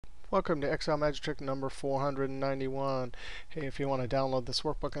Welcome to Excel Magic Trick number 491. Hey, if you want to download this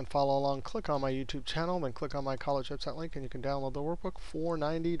workbook and follow along, click on my YouTube channel, then click on my college website link, and you can download the workbook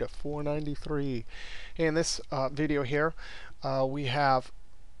 490 to 493. Hey, in this video here, we have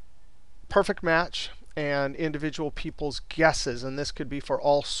perfect match and individual people's guesses, and this could be for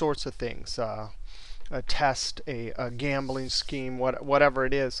all sorts of things. A test, a gambling scheme, whatever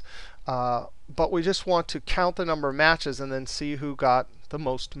it is. But we just want to count the number of matches and then see who got the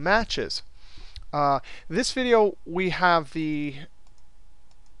most matches. This video, we have the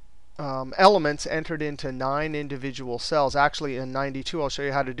elements entered into 9 individual cells. Actually, in 92, I'll show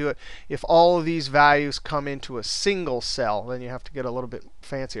you how to do it. If all of these values come into a single cell, then you have to get a little bit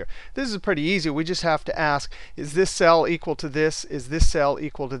fancier. This is pretty easy. We just have to ask, is this cell equal to this? Is this cell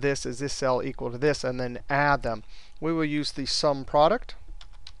equal to this? Is this cell equal to this? And then add them. We will use the sum product.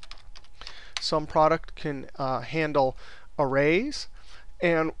 Sum product can handle arrays.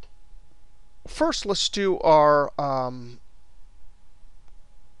 And first, let's do our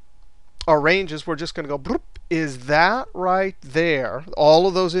ranges. We're just going to go, bloop. Is that right there? All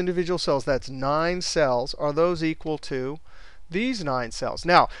of those individual cells, that's 9 cells. Are those equal to these 9 cells?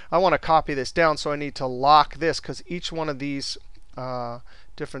 Now, I want to copy this down, so I need to lock this, because each one of these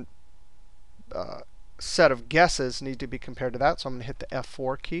different set of guesses need to be compared to that. So I'm going to hit the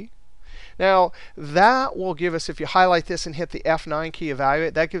F4 key. Now, that will give us, if you highlight this and hit the F9 key,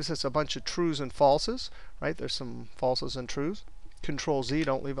 evaluate, that gives us a bunch of trues and falses. Right? There's some falses and trues. Control Z,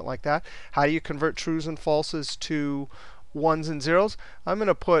 don't leave it like that. How do you convert trues and falses to ones and zeros? I'm going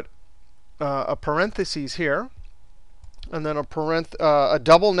to put a parentheses here, and then a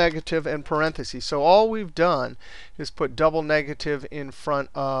double negative and parentheses. So all we've done is put double negative in front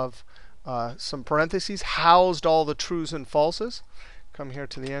of some parentheses, housed all the trues and falses. Come here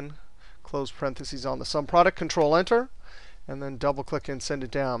to the end, close parentheses on the sum product, Control Enter, and then double click and send it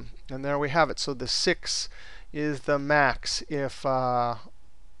down. And there we have it. So the 6 is the max if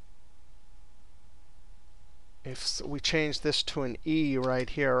we change this to an E right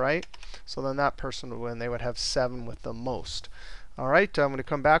here, right? So then that person would win. They would have 7 with the most. All right, I'm going to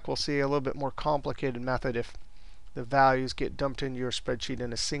come back. We'll see a little bit more complicated method if the values get dumped into your spreadsheet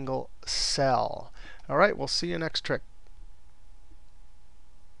in a single cell. All right, we'll see you next trick.